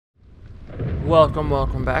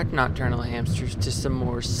Welcome back, Nocturnal Hamsters, to some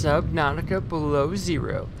more Subnautica Below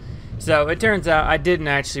Zero. So, it turns out I didn't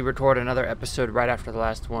actually record another episode right after the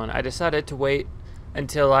last one. I decided to wait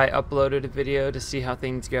until I uploaded a video to see how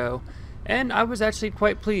things go. And I was actually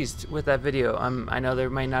quite pleased with that video. I know there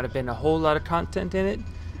may not have been a whole lot of content in it.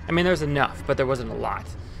 I mean, there's enough, but there wasn't a lot.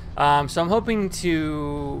 So I'm hoping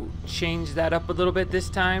to change that up a little bit this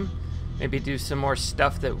time. Maybe do some more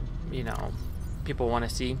stuff that, you know, people want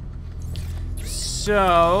to see.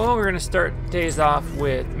 So, we're going to start days off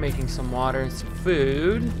with making some water and some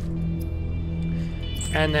food.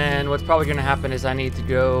 And then what's probably going to happen is I need to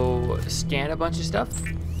go scan a bunch of stuff.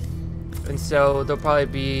 And so there'll probably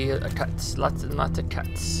be cuts, lots and lots of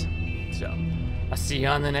cuts. So, I'll see you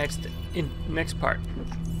on the next part.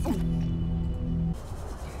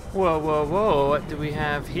 Whoa, what do we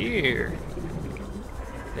have here?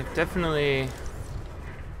 They've definitely...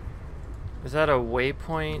 Is that a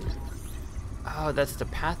waypoint? Oh, that's the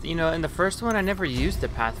path. You know, in the first one, I never used the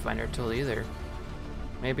Pathfinder tool either.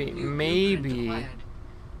 Maybe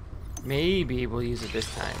we'll use it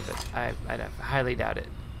this time, but I highly doubt it.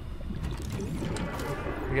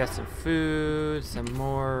 We got some food, some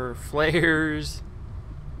more flares.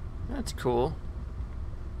 That's cool.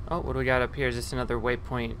 Oh, what do we got up here? Is this another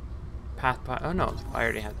waypoint path? Oh no, I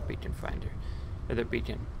already have the beacon finder. Or the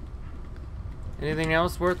beacon. Anything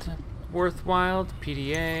else worthwhile?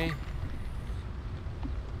 PDA.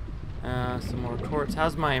 Some more quartz.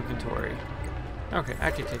 How's my inventory? Okay, I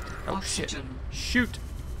can take that. Oh shit. Shoot!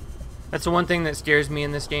 That's the one thing that scares me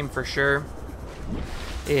in this game for sure.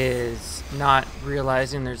 Is not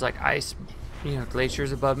realizing there's like ice, you know,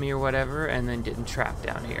 glaciers above me or whatever, and then getting trapped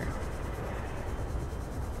down here.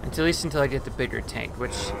 At least until I get the bigger tank,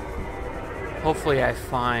 which hopefully I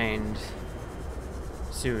find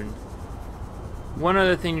soon. One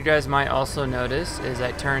other thing you guys might also notice is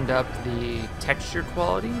I turned up the texture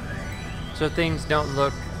quality, so things don't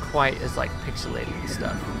look quite as like pixelated and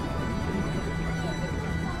stuff.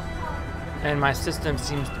 And my system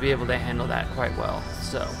seems to be able to handle that quite well,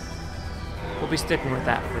 so we'll be sticking with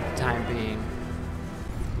that for the time being.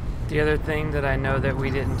 The other thing that I know that we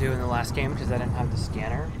didn't do in the last game, because I didn't have the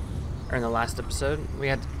scanner, or in the last episode, we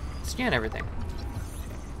had to scan everything.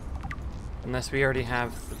 Unless we already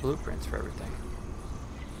have the blueprints for everything.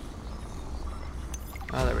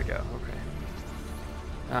 Oh, there we go. Okay.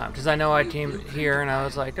 Because I know I came here and I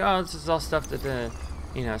was like, oh, this is all stuff that,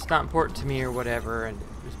 you know, it's not important to me or whatever, and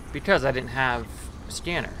it's because I didn't have a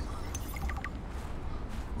scanner.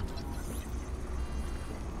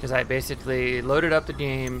 Because I basically loaded up the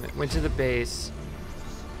game, went to the base,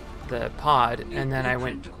 the pod, and then I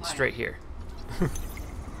went straight here.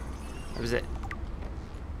 That was it.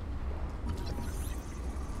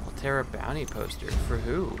 Altera bounty poster for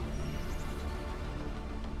who?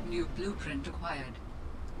 New blueprint acquired.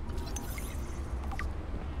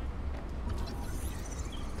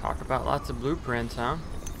 Talk about lots of blueprints, huh?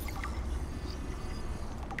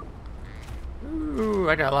 Ooh,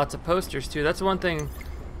 I got lots of posters too. That's one thing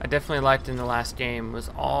I definitely liked in the last game, was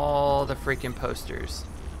all the freaking posters.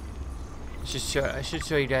 I should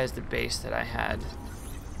show you guys the base that I had,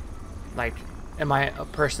 like in my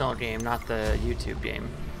personal game, not the YouTube game.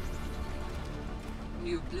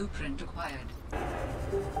 New blueprint acquired.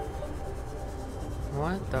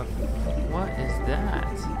 What is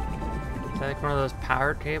that? Is that like one of those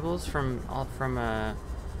power cables from the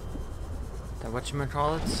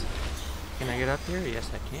whatchamacallits? Can I get up there? Yes,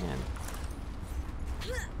 I can.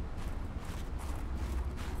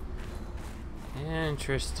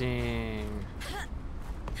 Interesting.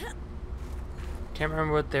 Can't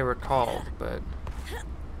remember what they were called, but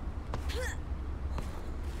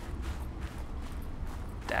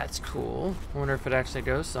that's cool. I wonder if it actually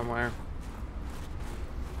goes somewhere.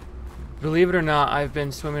 Believe it or not, I've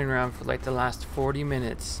been swimming around for like the last 40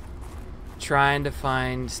 minutes trying to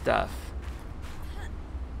find stuff.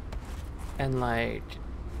 And like,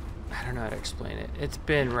 I don't know how to explain it. It's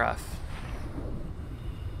been rough.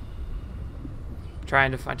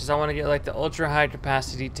 Trying to find, because I want to get like the ultra high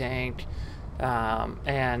capacity tank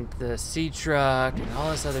and the sea truck and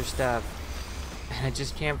all this other stuff. And I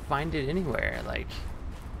just can't find it anywhere. Like,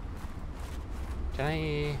 can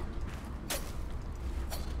I...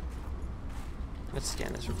 Let's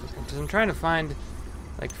scan this real quick, because I'm trying to find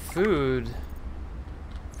like food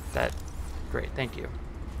that... Great, thank you.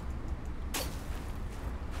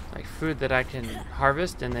 Like food that I can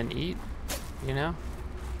harvest and then eat, you know?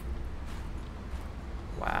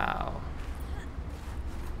 Wow.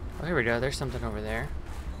 Oh, here we go. There's something over there.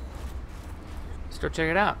 Let's go check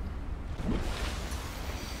it out.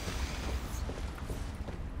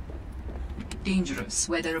 Dangerous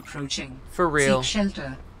weather approaching. For real. Seek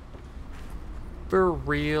shelter. For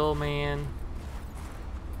real, man.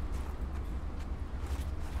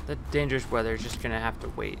 The dangerous weather is just gonna have to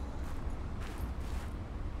wait.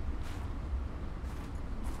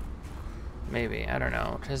 Maybe, I don't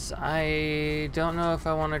know, because I don't know if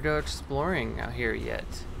I want to go exploring out here yet.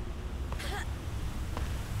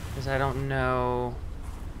 Because I don't know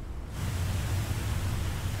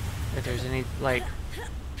if there's any, like,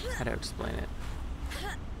 how to explain it.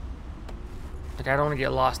 Like, I don't want to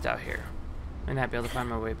get lost out here and not be able to find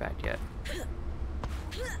my way back yet.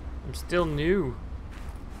 I'm still new.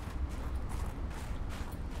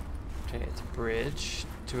 Okay, it's a bridge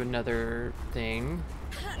to another thing.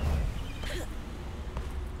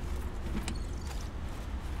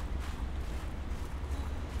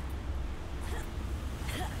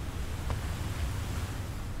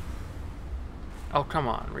 Oh, come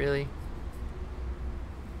on, really?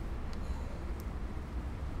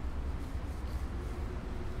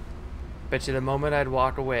 Bet you the moment I'd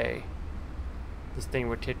walk away, this thing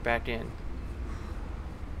would kick back in.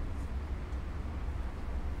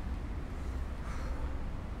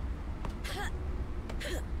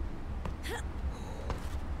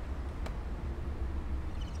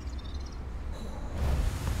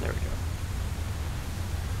 There we go.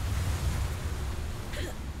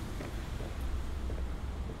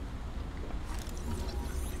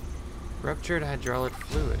 Ruptured hydraulic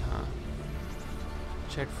fluid, huh?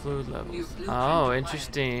 Check fluid levels. Oh,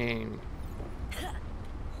 interesting.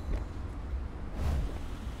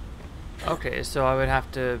 Okay, so I would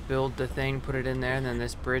have to build the thing, put it in there, and then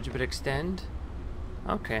this bridge would extend?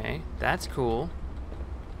 Okay, that's cool.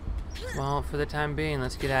 Well, for the time being,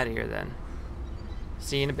 let's get out of here then.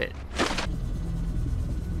 See you in a bit.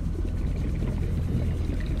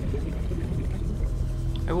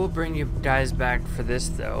 I will bring you guys back for this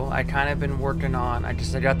though. I kind of been working on, I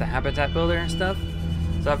got the habitat builder and stuff.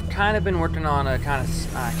 So I've kind of been working on a kind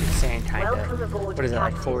of, I keep saying kind of, what is that,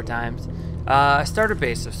 like 4 times? A starter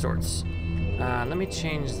base of sorts. Let me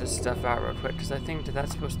change this stuff out real quick because I think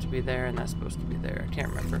that's supposed to be there and that's supposed to be there. I can't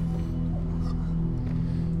remember.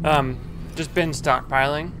 Just been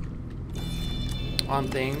stockpiling on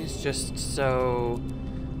things just so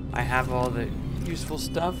I have all the useful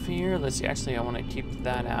stuff here. Let's see, actually I want to keep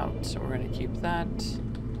that out, so we're going to keep that.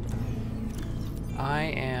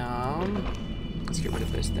 Let's get rid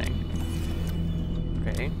of this thing.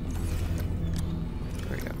 Okay.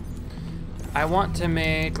 There we go. I want to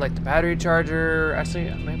make like the battery charger.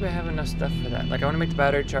 Actually, maybe I have enough stuff for that. Like I want to make the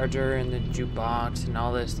battery charger and the jukebox and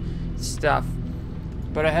all this stuff,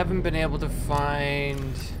 but I haven't been able to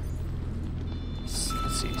find,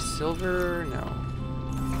 let's see, silver, no.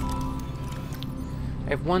 I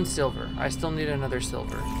have 1 silver. I still need another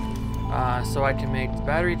silver. So I can make the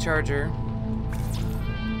battery charger.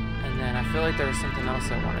 And then I feel like there was something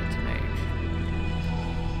else I wanted to make.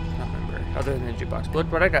 I don't remember. Other than the jukebox. But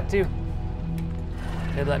look what I got too.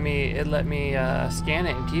 It let me scan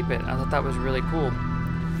it and keep it. I thought that was really cool.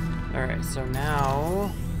 Alright, so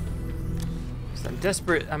now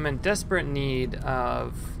I'm in desperate need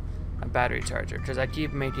of a battery charger because I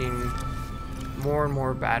keep making more and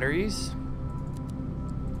more batteries.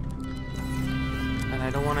 And I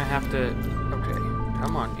don't want to have to... Okay,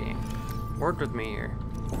 come on, game. Work with me here.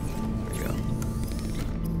 There we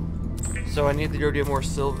go. So I need to go get more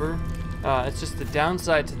silver. It's just the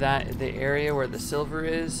downside to that, the area where the silver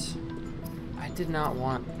is. I did not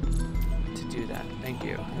want to do that. Thank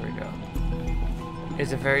you. There we go.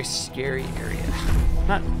 It's a very scary area.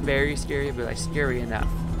 Not very scary, but like scary enough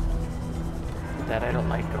that I don't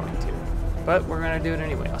like going to. But we're going to do it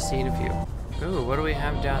anyway. I'll see you in a few. Ooh, what do we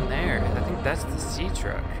have down there? I think that's the sea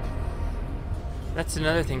truck. That's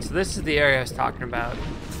another thing. So this is the area I was talking about.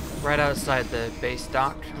 Right outside the base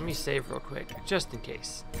dock. Let me save real quick, just in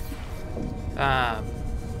case.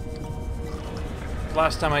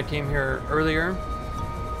 Last time I came here earlier,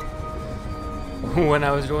 when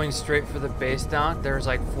I was going straight for the base dock, there was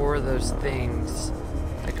like 4 of those things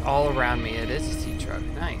like all around me. It is a sea truck.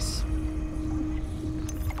 Nice.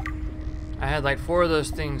 I had like 4 of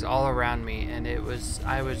those things all around me, and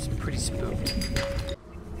I was pretty spooked.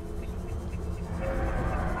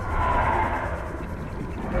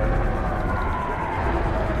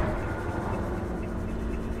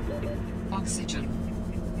 Oxygen.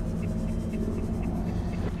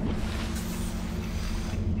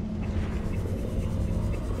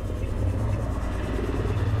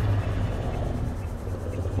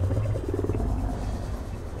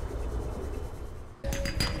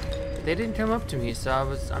 They didn't come up to me, so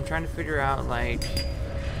I'm trying to figure out like,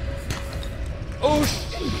 oh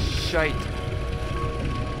shite.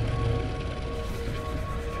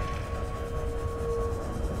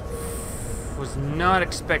 Was not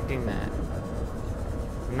expecting that.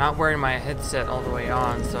 I'm not wearing my headset all the way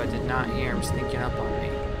on, so I did not hear him sneaking up on me.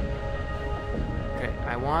 Okay,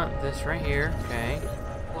 I want this right here. Okay.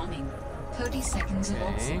 Warning. 30 seconds of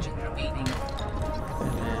oxygen remaining.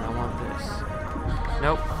 And then I want this.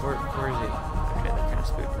 Nope. Where is he? Okay, that kind of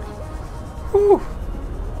spooked me. Whew.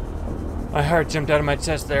 My heart jumped out of my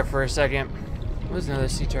chest there for a second. What was another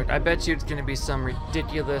sea truck? I bet you it's going to be some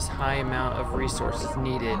ridiculous high amount of resources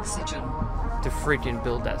needed to freaking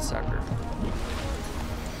build that sucker.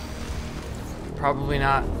 Probably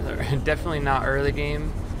not, definitely not early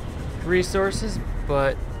game resources,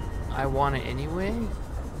 but I want it anyway.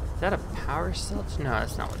 Is that a power cell? No,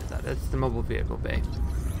 that's not what it's at. That's the mobile vehicle bay.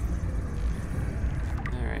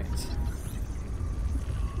 Alright.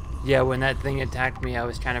 Yeah, when that thing attacked me, I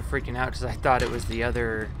was kind of freaking out because I thought it was the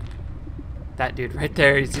other... That dude right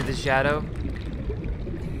there. You see the shadow?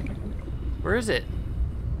 Where is it?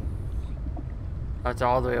 Oh, it's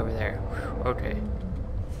all the way over there. Whew, okay.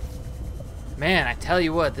 Man, I tell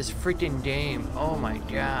you what, this freaking game. Oh my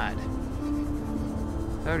god.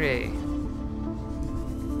 Okay.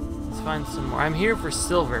 Let's find some more. I'm here for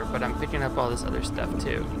silver, but I'm picking up all this other stuff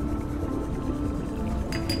too.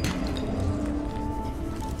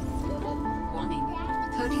 Warning.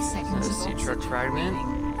 30 seconds of Sea truck fragment.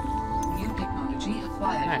 New technology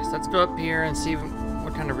acquired. Nice. Let's go up here and see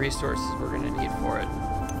what kind of resources we're going to need for it.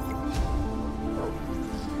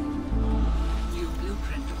 New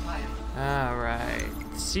blueprint acquired. Alright.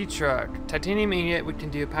 Sea truck. Titanium ingot, we can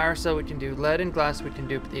do. Power cell, we can do. Lead and glass, we can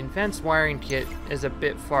do. But the advanced wiring kit is a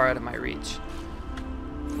bit far out of my reach.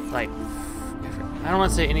 Like, I don't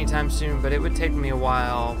want to say anytime soon, but it would take me a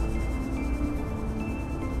while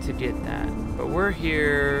to get that. But we're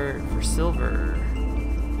here for silver.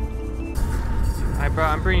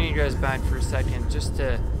 I'm bringing you guys back for a second just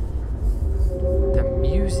to... The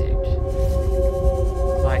music.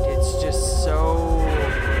 Like, it's just so...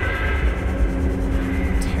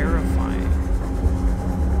 terrifying.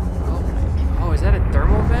 Oh, is that a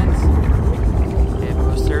thermal vent? It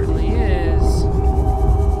most certainly is.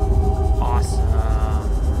 Awesome.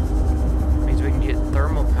 Means we can get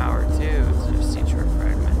thermal power too. It's a sea truck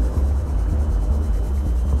fragment.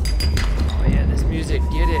 Oh yeah, this music,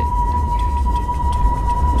 get it.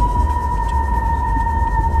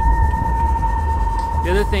 The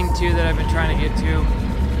other thing too that I've been trying to get to,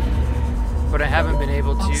 but I haven't been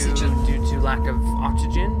able to due to lack of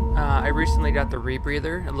oxygen. I recently got the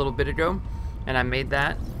rebreather a little bit ago, and I made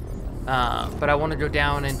that. But I want to go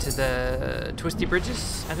down into the Twisty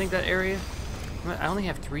Bridges, I think that area. I only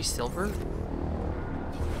have 3 silver.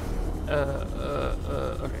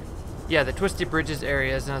 Okay. Yeah, the Twisty Bridges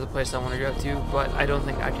area is another place I want to go to, but I don't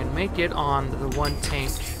think I can make it on the 1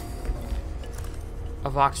 tank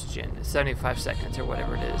of oxygen. 75 seconds or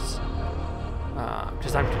whatever it is.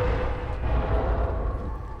 Because I'm...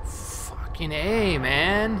 Fucking A,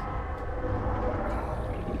 man.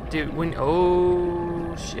 Dude, when...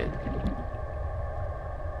 Oh, shit.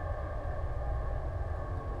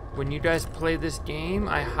 When you guys play this game,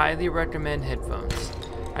 I highly recommend headphones.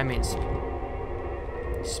 I mean,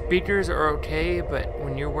 speakers are okay, but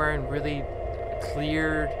when you're wearing really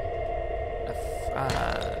clear,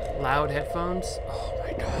 loud headphones, oh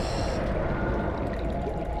my god.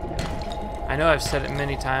 I know I've said it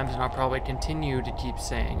many times, and I'll probably continue to keep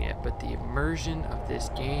saying it, but the immersion of this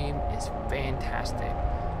game is fantastic.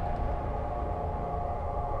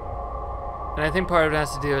 And I think part of it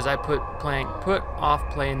has to do is I put off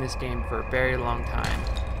playing this game for a very long time.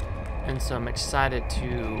 And so I'm excited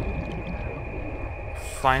to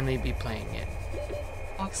finally be playing it.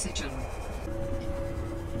 Oxygen.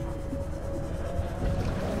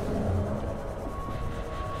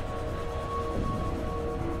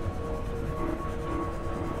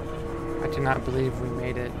 I cannot believe we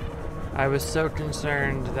made it. I was so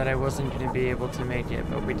concerned that I wasn't going to be able to make it,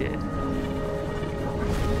 but we did.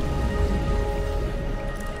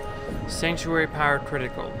 Sanctuary power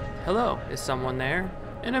critical. Hello, is someone there?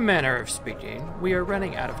 In a manner of speaking, we are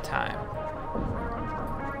running out of time.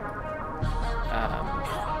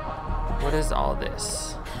 What is all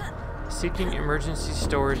this? Seeking emergency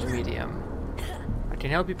storage medium. I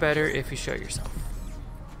can help you better if you show yourself.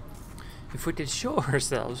 If we could show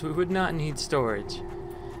ourselves, we would not need storage.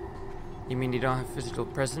 You mean you don't have physical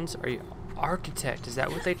presence? Are you architect? Is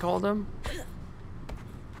that what they call them?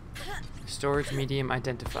 Storage medium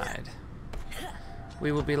identified.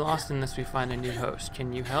 We will be lost unless we find a new host.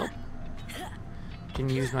 Can you help? Can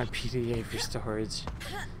you use my PDA for storage?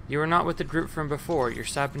 You are not with the group from before. Your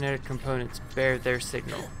cybernetic components bear their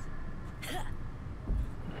signal.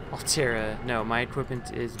 Altera. No, my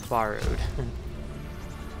equipment is borrowed.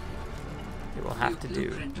 It will have to do.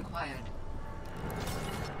 Blueprint acquired.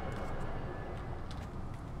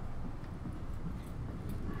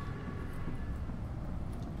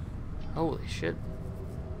 Holy shit.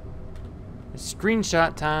 It's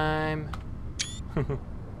screenshot time.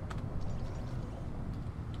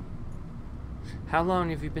 How long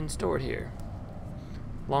have you been stored here?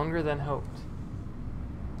 Longer than hoped.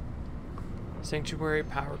 Sanctuary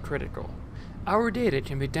power critical. Our data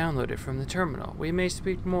can be downloaded from the terminal. We may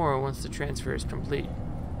speak more once the transfer is complete.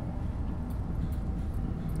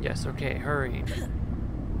 Yes, okay, hurry.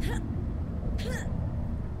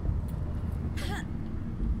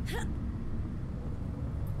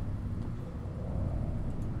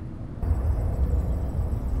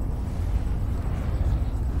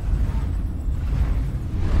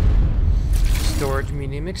 Storage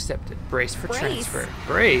medium accepted. Brace for transfer.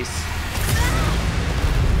 Brace?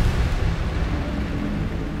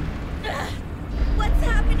 What's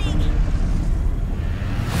happening?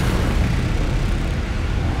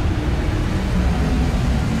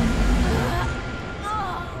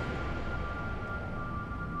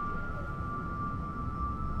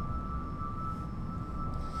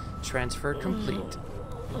 Transfer complete.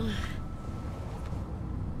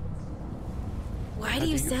 Why do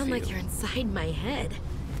you sound like you're inside my head?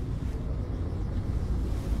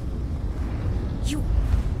 You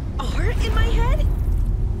are in my head?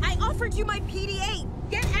 I offered you my PDA!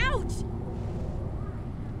 Get out!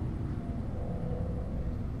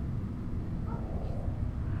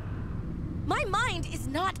 My mind is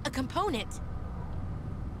not a component.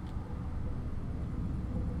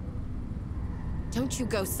 Don't you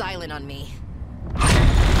go silent on me.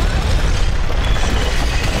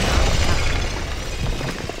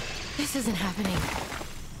 This isn't happening.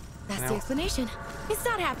 That's the explanation. It's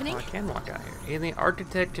not happening. Oh, I can walk out here. Alien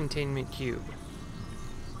Architect Containment Cube.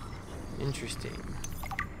 Interesting.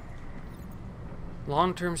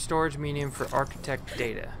 Long-term storage medium for architect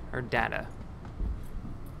data, or data.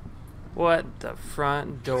 What the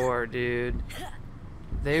front door, dude?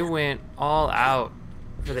 They went all out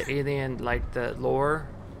for the alien, like the lore.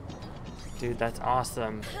 Dude, that's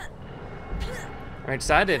awesome. I'm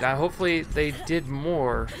excited. Hopefully they did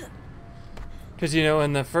more. Because, you know,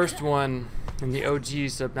 in the first one, in the OG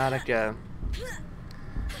Subnautica,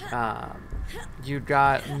 you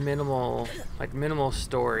got minimal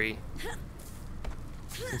story.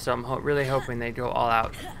 And so I'm really hoping they go all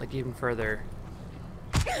out, like even further.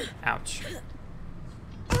 Ouch.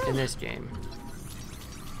 In this game.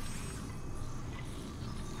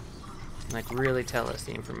 Like, really tell us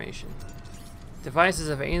the information. Device is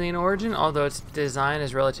of alien origin, although its design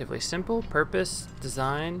is relatively simple. Purpose,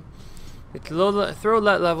 design. Its low throw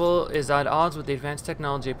level is at odds with the advanced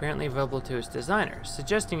technology apparently available to its designers,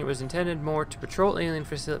 suggesting it was intended more to patrol alien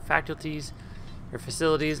facilities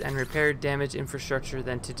and repair damaged infrastructure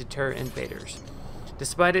than to deter invaders.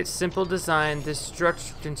 Despite its simple design, this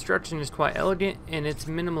construction is quite elegant in its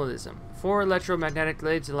minimalism. 4 electromagnetic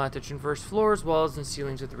blades allow it to traverse floors, walls, and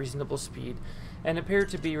ceilings with reasonable speed, and appear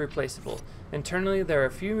to be replaceable. Internally, there are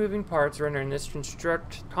a few moving parts rendering this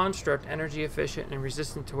construct energy efficient and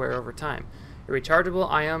resistant to wear over time. A rechargeable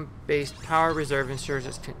ion-based power reserve ensures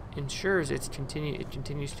it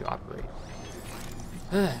continues to operate.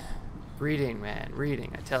 Reading, man,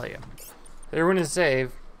 reading, I tell you. They're going to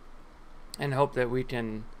save and hope that we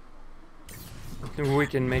can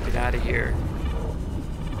make it out of here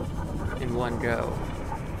in one go.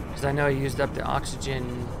 Because I know I used up the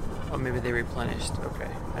oxygen. Oh, maybe they replenished. Okay,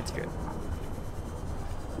 that's good.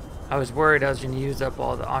 I was worried I was going to use up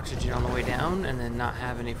all the oxygen on the way down and then not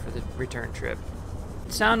have any for the return trip.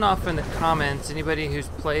 Sound off in the comments, anybody who's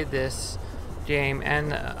played this game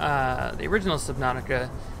and the original Subnautica,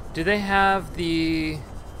 do they have the...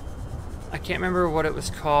 I can't remember what it was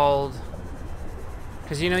called.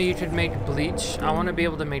 Because, you know, you could make bleach. I want to be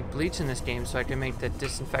able to make bleach in this game so I can make the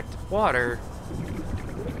disinfected water.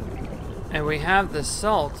 And we have the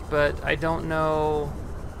salt, but I don't know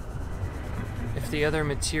if the other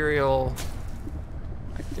material...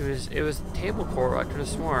 It was table coral, I could have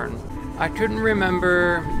sworn. I couldn't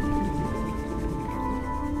remember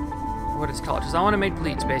what it's called, because I want to make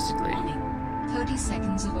bleach, basically. 30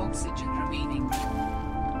 seconds of oxygen remaining.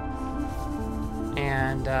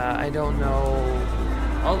 And I don't know...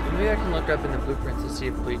 maybe I can look up in the blueprints and see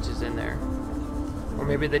if bleach is in there. Or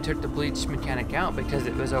maybe they took the bleach mechanic out because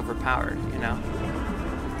it was overpowered, you know?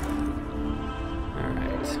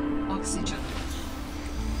 Alright. Oxygen.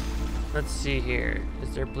 Let's see here.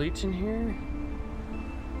 Is there bleach in here?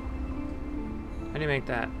 How do you make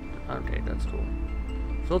that? Okay, that's cool.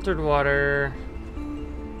 Filtered water.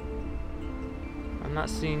 I'm not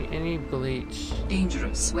seeing any bleach.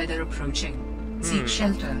 Dangerous weather approaching. Seek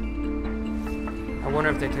shelter. I wonder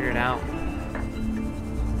if they took it out.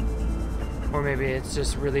 Or maybe it's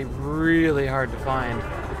just really, really hard to find.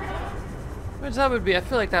 Which that would be, I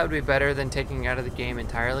feel like that would be better than taking it out of the game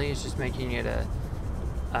entirely. It's just making it a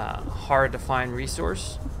hard to find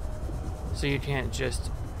resource. So you can't just,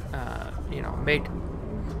 you know, make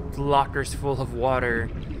lockers full of water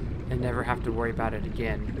and never have to worry about it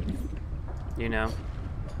again. You know?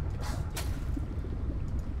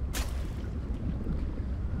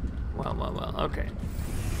 Well, okay.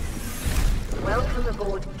 Welcome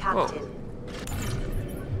aboard, Captain. Whoa.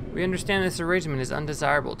 We understand this arrangement is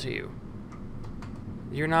undesirable to you.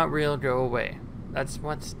 You're not real, go away. That's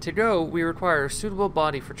what's to go. We require a suitable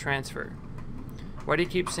body for transfer. Why do you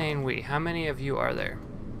keep saying we? How many of you are there?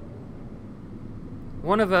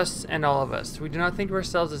 One of us and all of us. We do not think of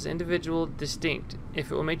ourselves as individual, distinct.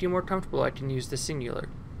 If it will make you more comfortable, I can use the singular.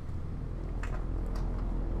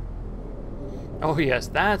 Oh yes,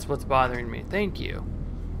 that's what's bothering me. Thank you.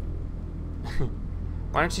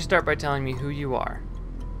 Why don't you start by telling me who you are?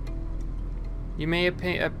 You may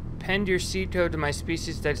append your seed code to my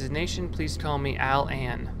species designation. Please call me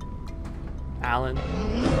Alan. Alan?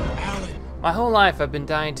 Alan. My whole life I've been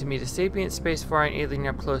dying to meet a sapient spacefaring alien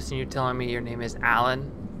up close, and you're telling me your name is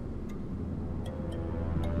Alan?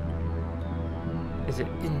 Is it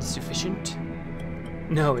insufficient?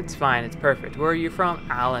 No, it's fine. It's perfect. Where are you from,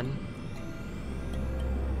 Alan?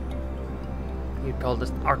 You called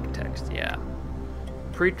us architects, yeah.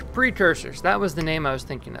 Precursors. That was the name I was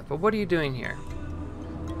thinking of. But what are you doing here?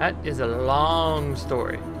 That is a long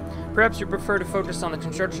story. Perhaps you prefer to focus on the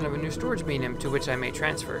construction of a new storage medium to which I may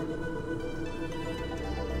transfer.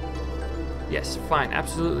 Yes, fine,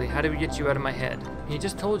 absolutely. How do we get you out of my head? He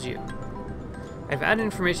just told you. I've added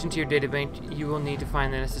information to your databank. You will need to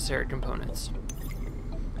find the necessary components.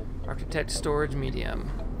 Architect storage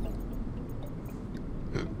medium.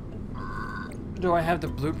 Do I have the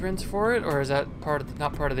blueprints for it, or is that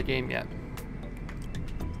not part of the game yet?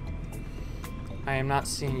 I am not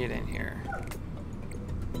seeing it in here.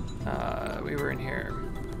 We were in here.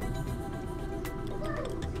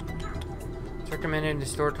 It's recommended to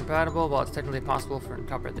store compatible, while it's technically possible for to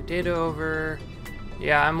copy the data over.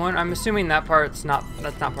 Yeah, I'm assuming that's not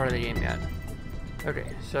part of the game yet.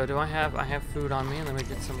 Okay, so do I have food on me? Let me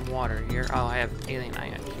get some water here. Oh, I have alien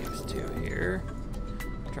ion cubes too here.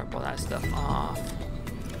 Drop all that stuff off.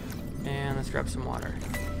 And let's grab some water.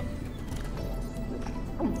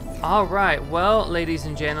 Alright, well, ladies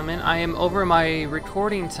and gentlemen, I am over my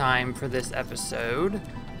recording time for this episode.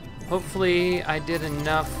 Hopefully I did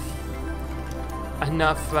enough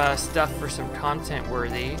stuff for some content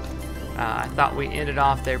worthy. I thought we ended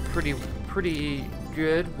off there pretty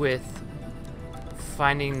good with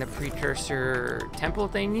finding the Precursor Temple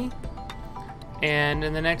thingy. And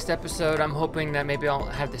in the next episode, I'm hoping that maybe I'll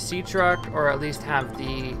have the sea truck, or at least have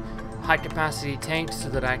the high capacity tank, so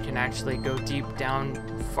that I can actually go deep down,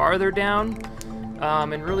 farther down,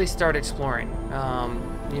 and really start exploring.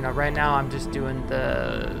 You know, right now I'm just doing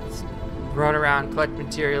the run around, collect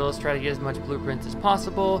materials, try to get as much blueprints as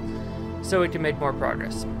possible, so we can make more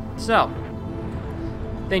progress. So,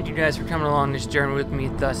 thank you guys for coming along this journey with me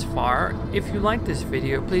thus far. If you like this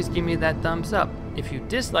video, please give me that thumbs up. If you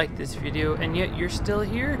dislike this video and yet you're still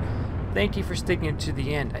here, thank you for sticking to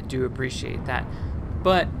the end. I do appreciate that.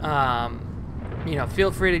 But, you know,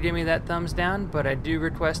 feel free to give me that thumbs down, but I do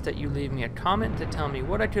request that you leave me a comment to tell me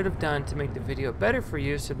what I could have done to make the video better for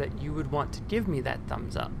you, so that you would want to give me that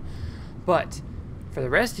thumbs up. But, for the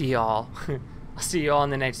rest of y'all, I'll see you all in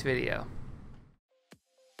the next video.